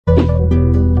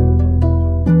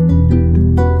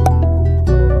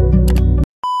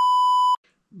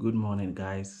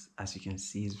As you can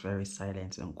see, it's very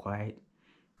silent and quiet.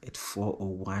 It's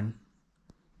 4:01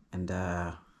 and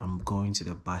I'm going to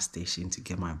the bus station to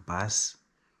get my bus,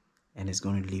 and it's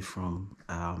going to leave from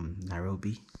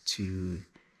Nairobi to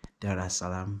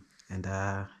Salaam, and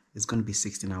it's going to be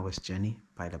 16 hours journey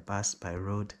by the bus, by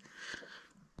road.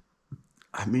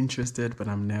 I'm interested, but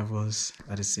I'm nervous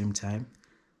at the same time.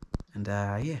 And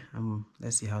yeah,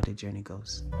 let's see how the journey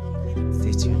goes.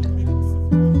 Stay tuned.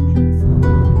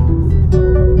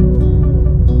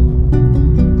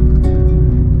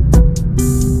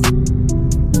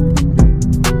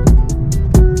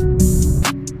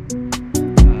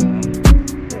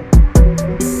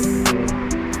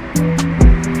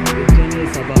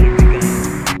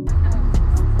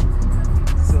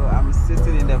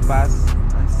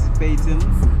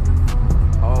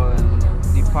 On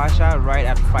departure right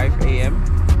at 5 a.m.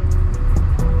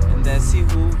 and then see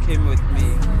who came with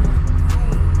me.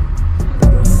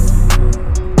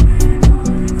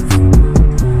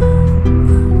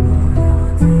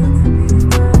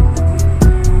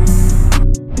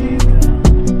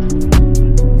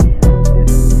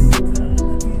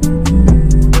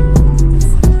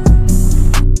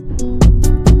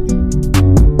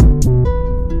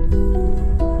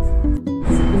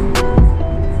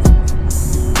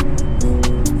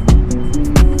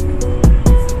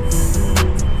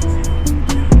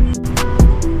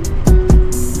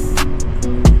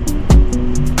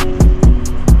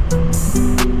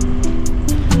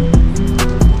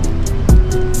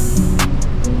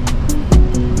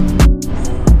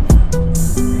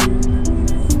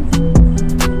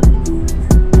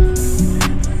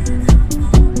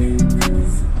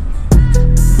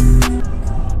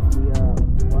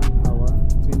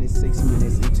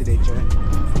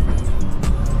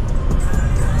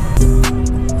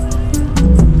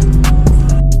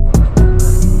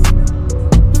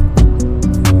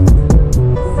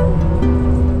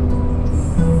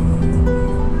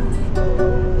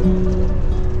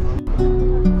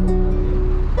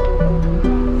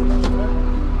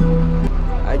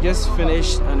 Just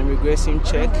finished an immigration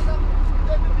check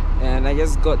and I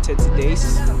just got 30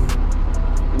 days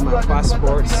in my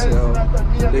passport, so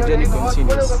the journey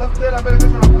continues.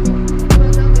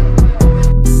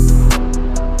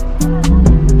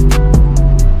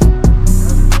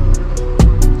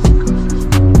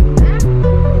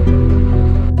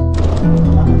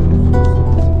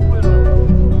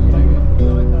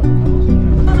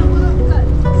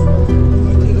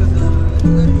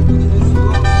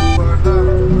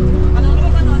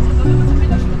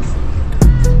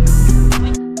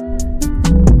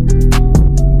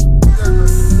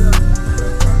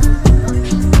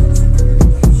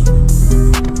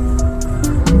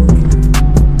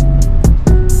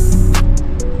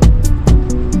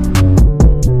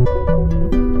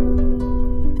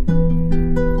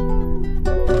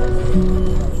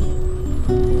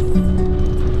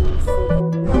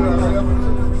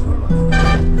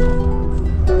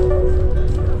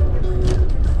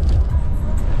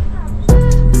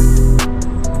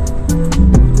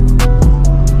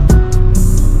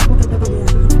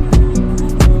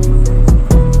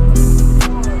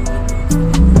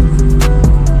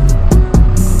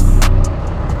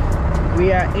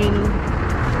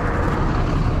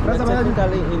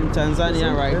 Technically in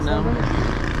Tanzania right now.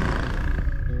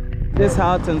 This is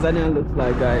how Tanzania looks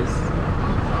like, guys.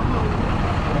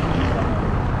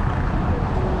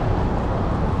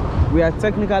 We are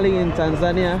technically in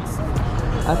Tanzania.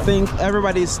 I think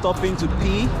everybody is stopping to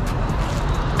pee.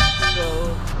 So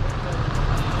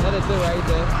that is it right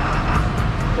there.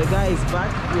 The guy is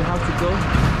back. We have to go.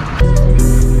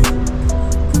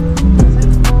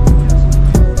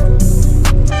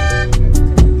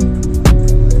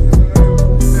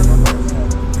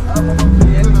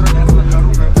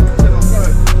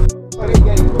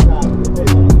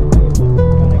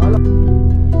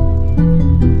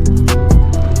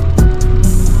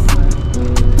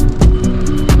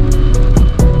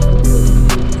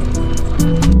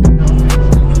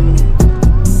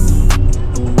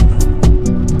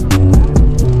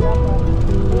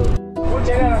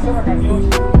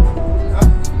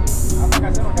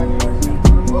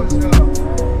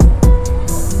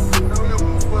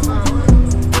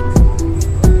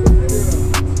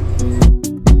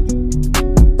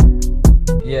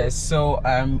 So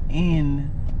I'm in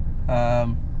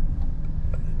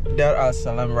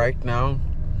Salaam right now.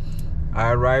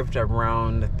 I arrived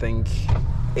around, I think,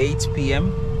 8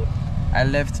 p.m. I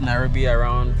left Nairobi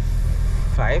around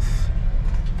 5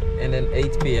 and then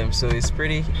 8 p.m. so it's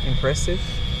pretty impressive,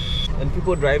 and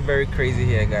people drive very crazy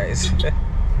here, guys.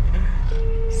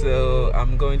 So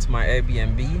I'm going to my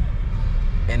Airbnb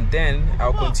and then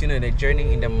I'll continue the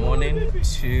journey in the morning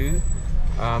to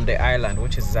the island,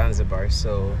 which is Zanzibar.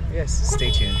 So yes,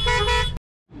 stay tuned.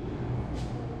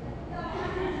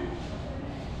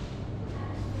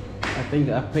 I think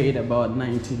I paid about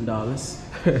 $19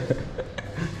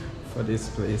 for this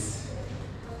place.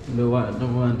 No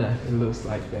wonder it looks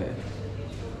like that.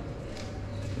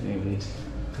 Anyways,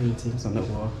 paintings on the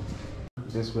wall.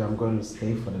 This is where I'm going to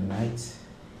stay for the night.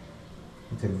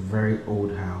 It's a very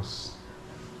old house.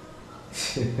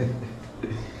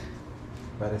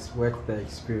 But it's worth the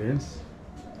experience.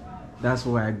 That's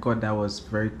why I got that was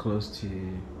very close to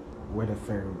where the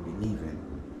ferry will be leaving.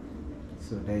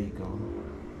 So there you go.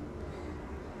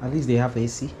 At least they have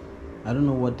AC. I don't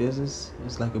know what this is.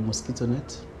 It's like a mosquito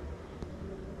net.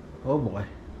 Oh boy.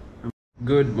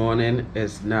 Good morning.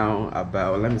 It's now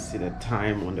about, let me see the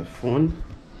time on the phone.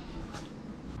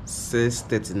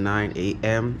 6:39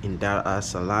 a.m. in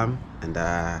Salaam, and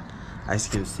as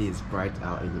you can see, it's bright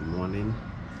out in the morning.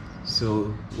 So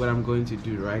what I'm going to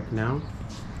do right now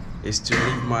is to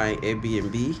leave my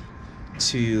Airbnb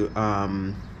to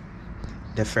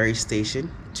the ferry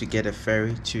station to get a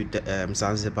ferry to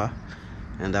Zanzibar,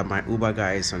 and my Uber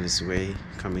guy is on his way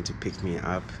coming to pick me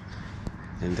up.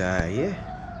 And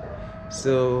yeah,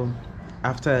 so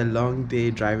after a long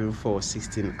day driving for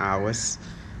 16 hours,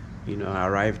 you know, I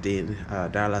arrived in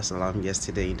Salaam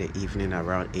yesterday in the evening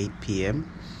around 8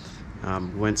 p.m.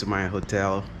 Went to my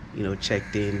hotel, you know,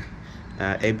 checked in,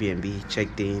 Airbnb,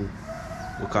 checked in,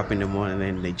 woke up in the morning,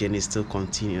 and the journey still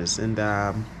continues. And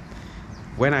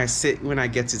when I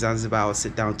get to Zanzibar, I'll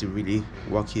sit down to really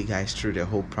walk you guys through the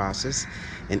whole process,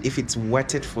 and if it's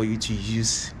worth it for you to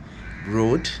use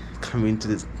road coming to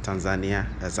Tanzania,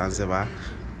 Zanzibar,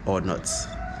 or not.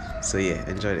 So yeah,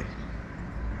 enjoy it.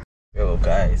 Yo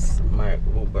guys, my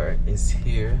Uber is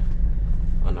here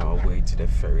on our way to the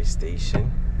ferry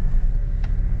station.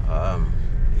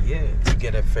 Yeah, to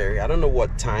get a ferry. I don't know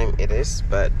what time it is,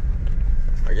 but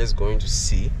we're just going to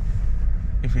see.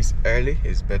 If it's early,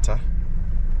 it's better.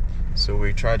 So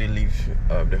we try to leave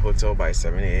the hotel by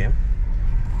 7 a.m.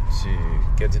 to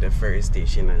get to the ferry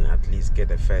station and at least get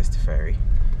the first ferry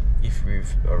if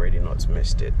we've already not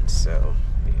missed it. So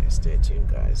yeah, stay tuned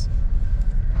guys.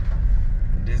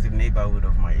 This is the neighborhood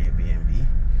of my Airbnb.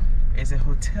 It's a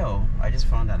hotel. I just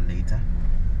found out later.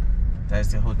 There's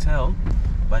the hotel,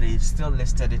 but it still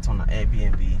listed it on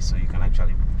Airbnb, so you can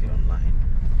actually book it online.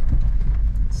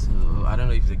 So I don't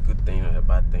know if it's a good thing or a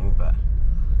bad thing, but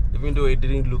even though it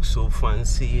didn't look so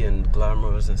fancy and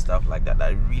glamorous and stuff like that,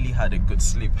 I really had a good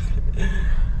sleep.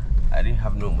 I didn't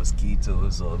have no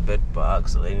mosquitoes or bed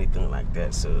bugs or anything like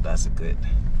that, so that's good.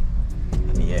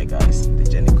 And yeah guys, the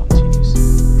journey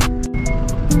continues.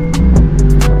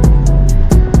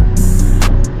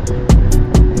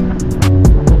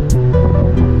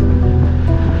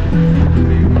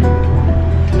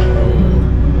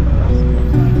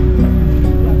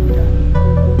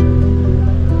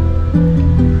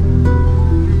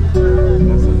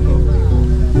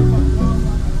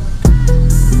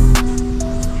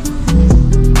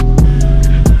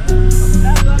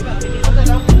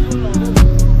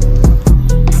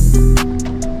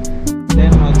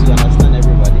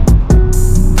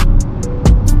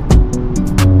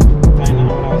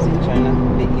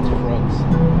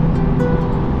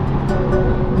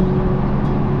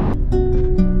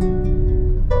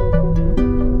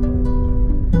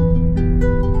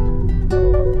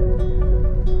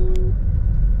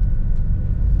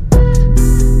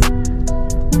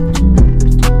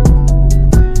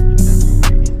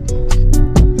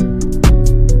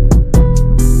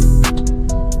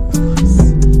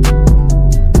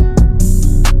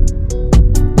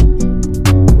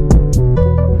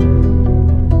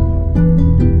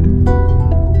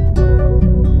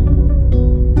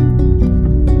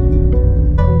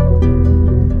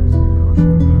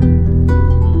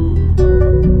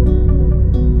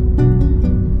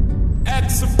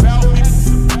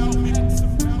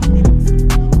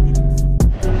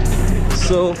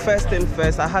 So first thing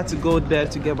first, I had to go there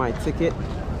to get my ticket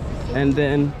and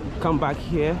then come back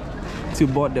here to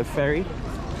board the ferry.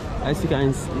 As you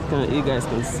guys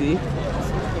can see,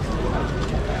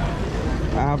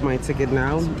 I have my ticket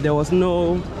now. There was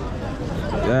no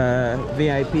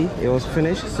VIP, it was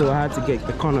finished, so I had to get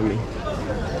economy.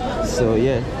 So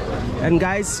yeah, and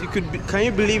guys, can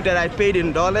you believe that I paid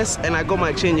in dollars and I got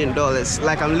my change in dollars,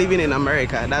 like I'm living in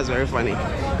America? That's very funny.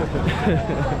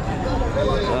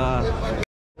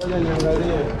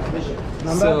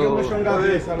 So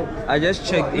I just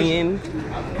checked in,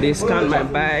 they scanned my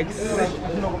bags,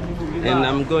 and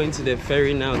I'm going to the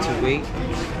ferry now to wait.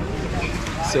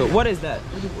 So what is that?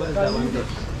 What is that one there?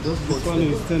 This one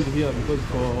is stand here because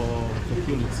for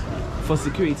security. For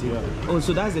security? Yeah. Oh,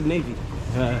 so that's the Navy?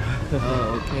 Yeah.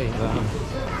 Oh, okay.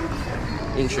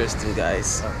 Interesting,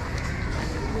 guys.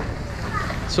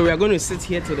 So we are going to sit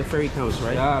here till the ferry comes,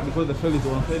 right? Yeah, because the ferry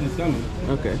is coming.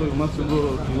 Okay. So you must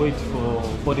go to wait for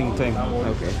boarding time.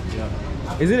 Okay. Yeah.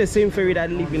 Is it the same ferry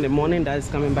that leave in the morning that is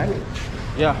coming back?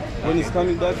 Yeah. When it's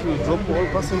coming back, you drop all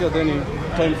passengers, then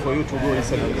time for you to go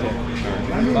inside the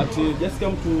train. But just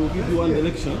come to give you one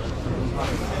direction.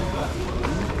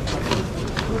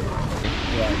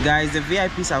 Yeah. Guys, the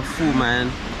VIPs are full, man.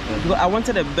 I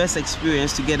wanted the best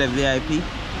experience to get a VIP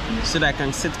so that I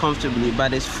can sit comfortably,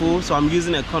 but it's full, so I'm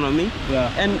using economy.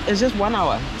 Yeah. And it's just 1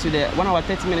 hour to the 1 hour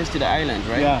 30 minutes to the island,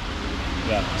 right? Yeah.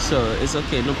 Yeah. So it's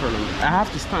okay, no problem. I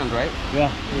have to stand, right?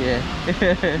 Yeah. Yeah.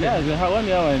 Yeah, they have 1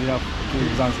 hour and you have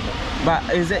to Zanzibar.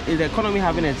 But is the economy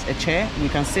having a chair? We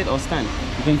can sit or stand?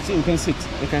 You can sit. You can sit.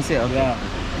 You can sit. Okay. Yeah.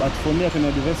 But for me, I can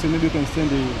advise you. Maybe you can stand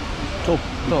the top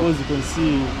because you can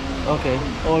see. Okay.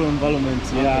 All environment,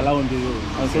 yeah, around you.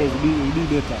 Okay. So it'll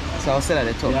be better. So I'll sit at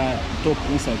the top. Yeah, top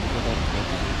inside. Okay.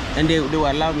 And they will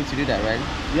allow me to do that, right?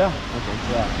 Yeah. Okay.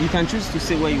 Yeah. You can choose to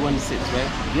sit where you want to sit,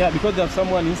 right? Yeah, because they have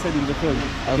someone inside in the ferry.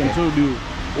 I can tell you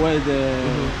where the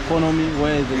economy,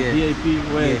 where the VIP,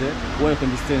 where where you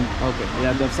can stand. Okay.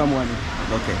 Yeah, they have someone.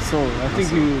 Okay. So I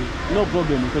think no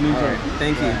problem. You can enjoy. Right.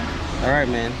 Thank you. All right,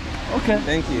 man. Okay.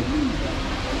 Thank you.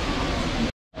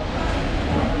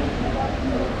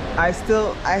 I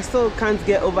still can't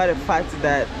get over the fact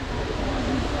that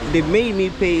they made me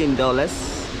pay in dollars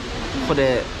for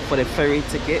the ferry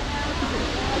ticket.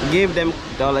 Gave them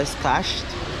dollars cashed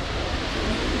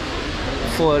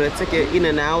for the ticket in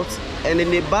and out, and then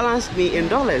they balanced me in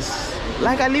dollars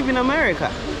like I live in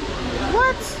America.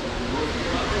 What?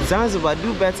 Zanzibar,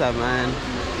 do better, man.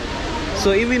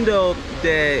 So even though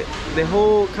the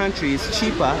whole country is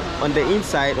cheaper on the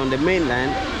inside, on the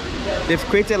mainland, they've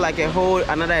created like a whole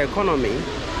another economy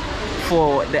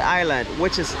for the island,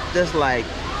 which is just like,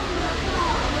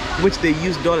 which they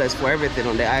use dollars for everything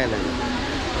on the island,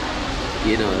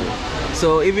 you know.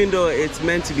 So even though it's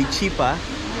meant to be cheaper,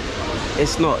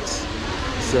 it's not.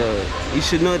 So you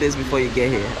should know this before you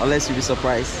get here, unless you be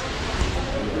surprised.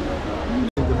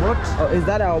 The boat? Oh, is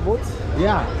that our boat?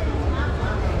 Yeah.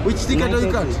 Which ticket do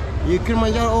you cut? You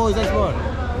Kilimanjaro or is that one?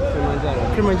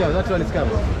 Kilimanjaro. Kilimanjaro, that one is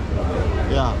coming.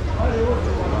 Yeah.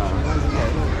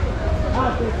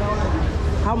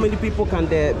 How many people can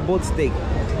the boat take?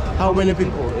 How many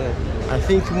people? Yeah. I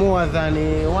think more than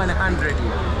 100.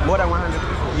 More than 100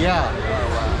 people? Yeah.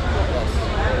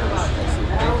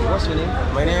 Thank you. What's your name?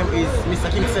 My name is Mr.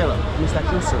 Kingsella. Mr.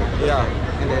 Kingsel. Yeah.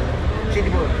 And then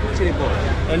Chilibo.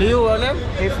 And you, your name?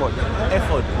 Hayford.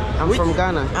 Effort. I'm from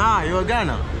Ghana. Ah, you're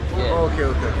Ghana? Yeah.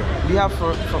 Okay. Do you have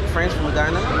friends from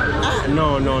Ghana? Ah,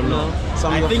 no.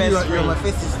 Some I of your think first you're my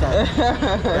first sister.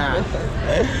 Yeah.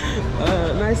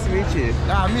 Nice to meet you.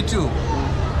 Ah, me too.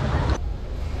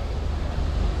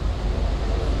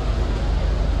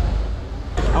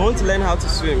 I want to learn how to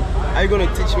swim. Are you going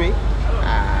to teach me?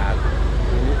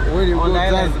 Where do you On go? the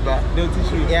island, Zanzibar? they'll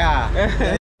teach me.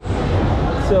 Yeah.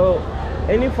 So,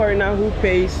 any foreigner who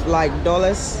pays like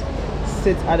dollars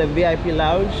sits at a VIP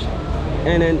lounge,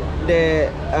 and then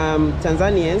the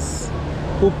Tanzanians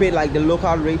who pay like the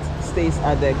local rate stays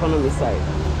at the economy side,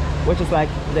 which is like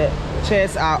the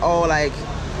chairs are all like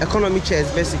economy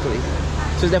chairs basically.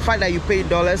 So the fact that you pay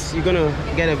dollars, you're gonna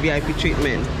get a VIP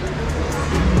treatment.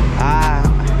 Ah,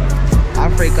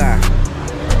 Africa.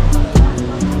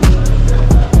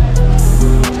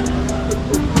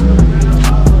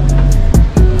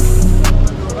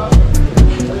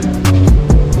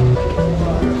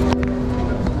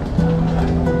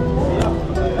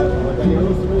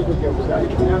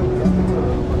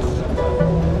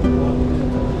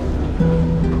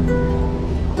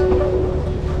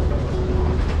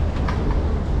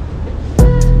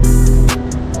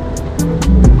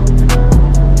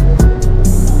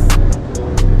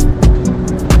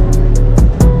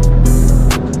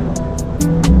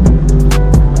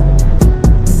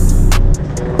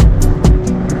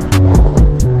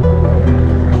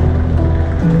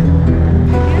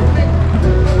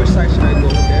 Which side should I go?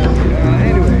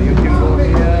 Anyway, you can go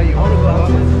here. You want to go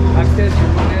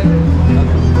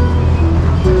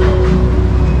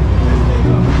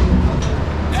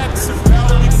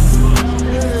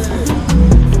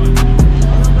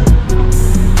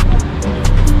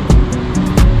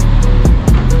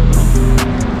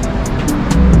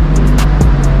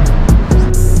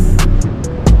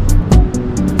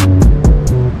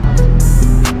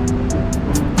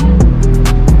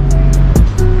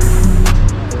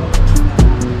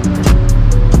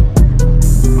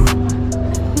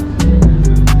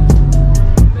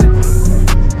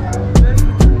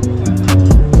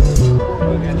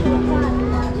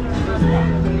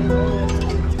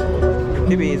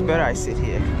I sit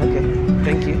here? Okay,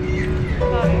 thank you.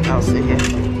 I'll sit here.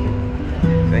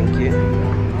 Thank you.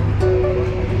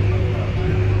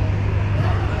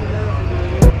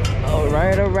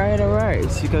 Alright, alright, alright.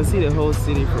 So you can see the whole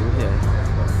city from here.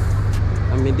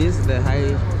 I mean, this is the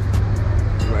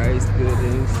high-rise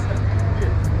buildings.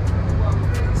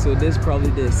 So this is probably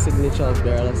the signature of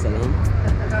Salaam.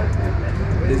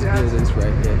 These buildings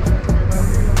right here.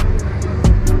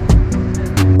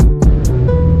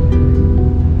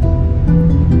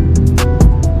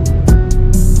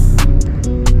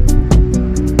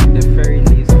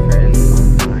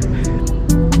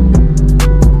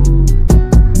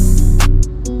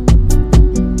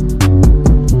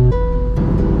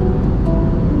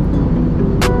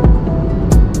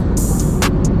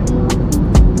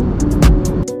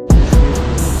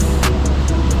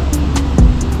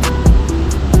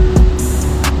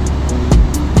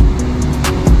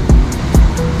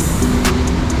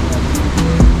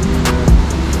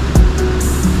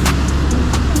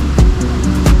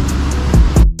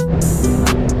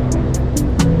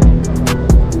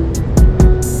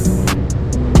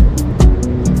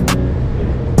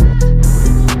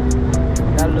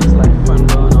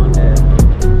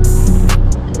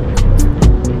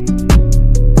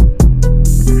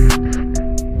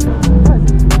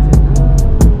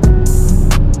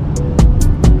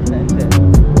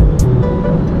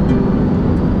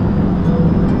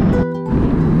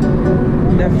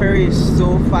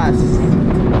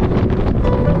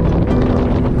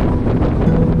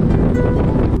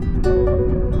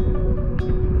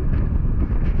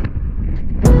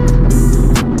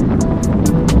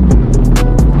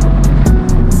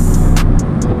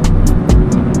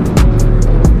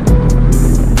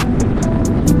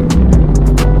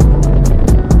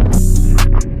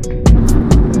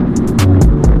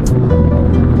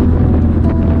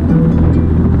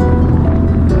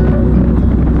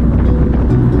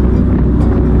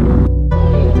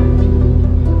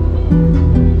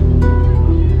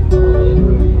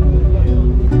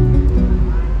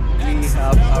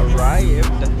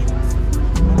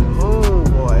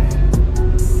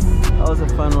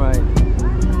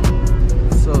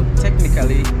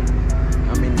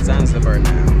 Zanzibar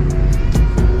now.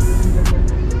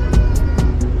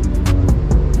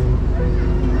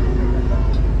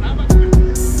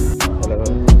 Hello.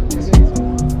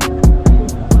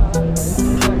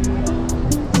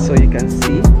 So you can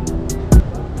see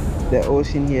the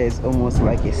ocean here is almost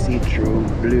like a see-through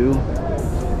blue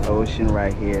ocean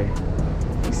right here.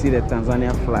 You see the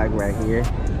Tanzania flag right here.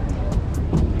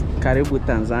 Karibu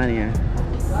Tanzania.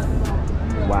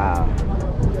 Wow.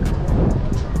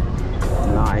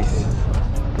 Nice.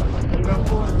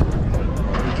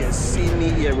 You can see me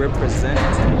here representing.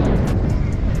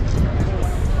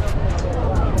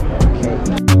 Okay.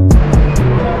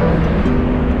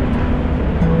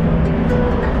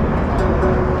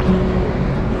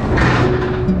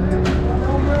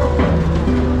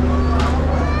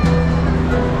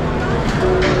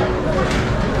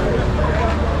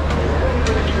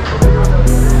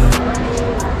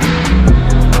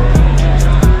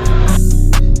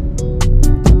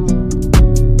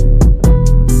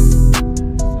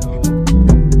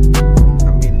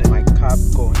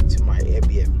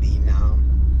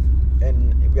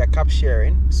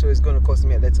 Sharing, so it's going to cost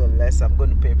me a little less. I'm going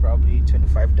to pay probably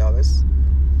 $25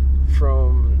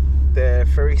 from the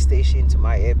ferry station to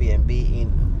my Airbnb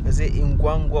in, is it in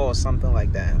Gwangwa or something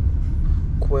like that,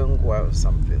 Kwengwa or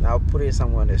something. I'll put it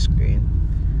somewhere on the screen.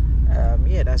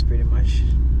 Yeah, that's pretty much.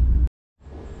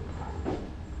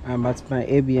 I'm at my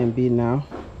Airbnb now,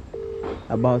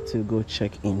 about to go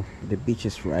check in. The beach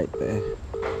is right there.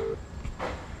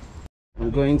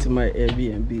 I'm going to my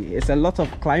Airbnb. It's a lot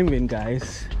of climbing,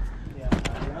 guys.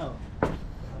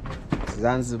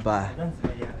 Zanzibar.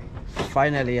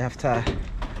 Finally, after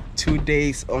 2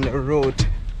 days on the road,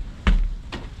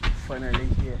 finally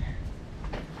here.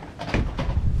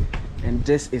 And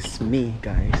this is me,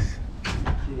 guys.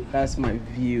 That's my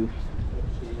view.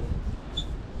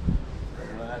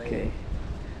 Okay.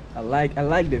 I like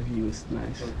the view. It's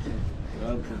nice.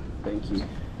 Welcome. Thank you,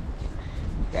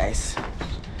 guys.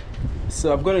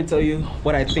 So I'm going to tell you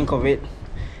what I think of it.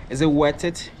 Is it worth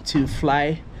it to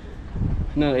fly?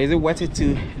 No, is it worth it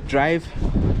to drive,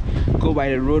 go by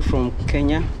the road from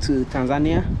Kenya to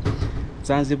Tanzania,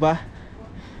 Zanzibar,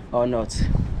 or not?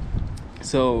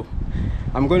 So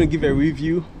I'm going to give a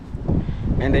review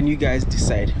and then you guys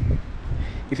decide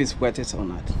if it's worth it or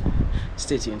not.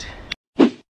 Stay tuned.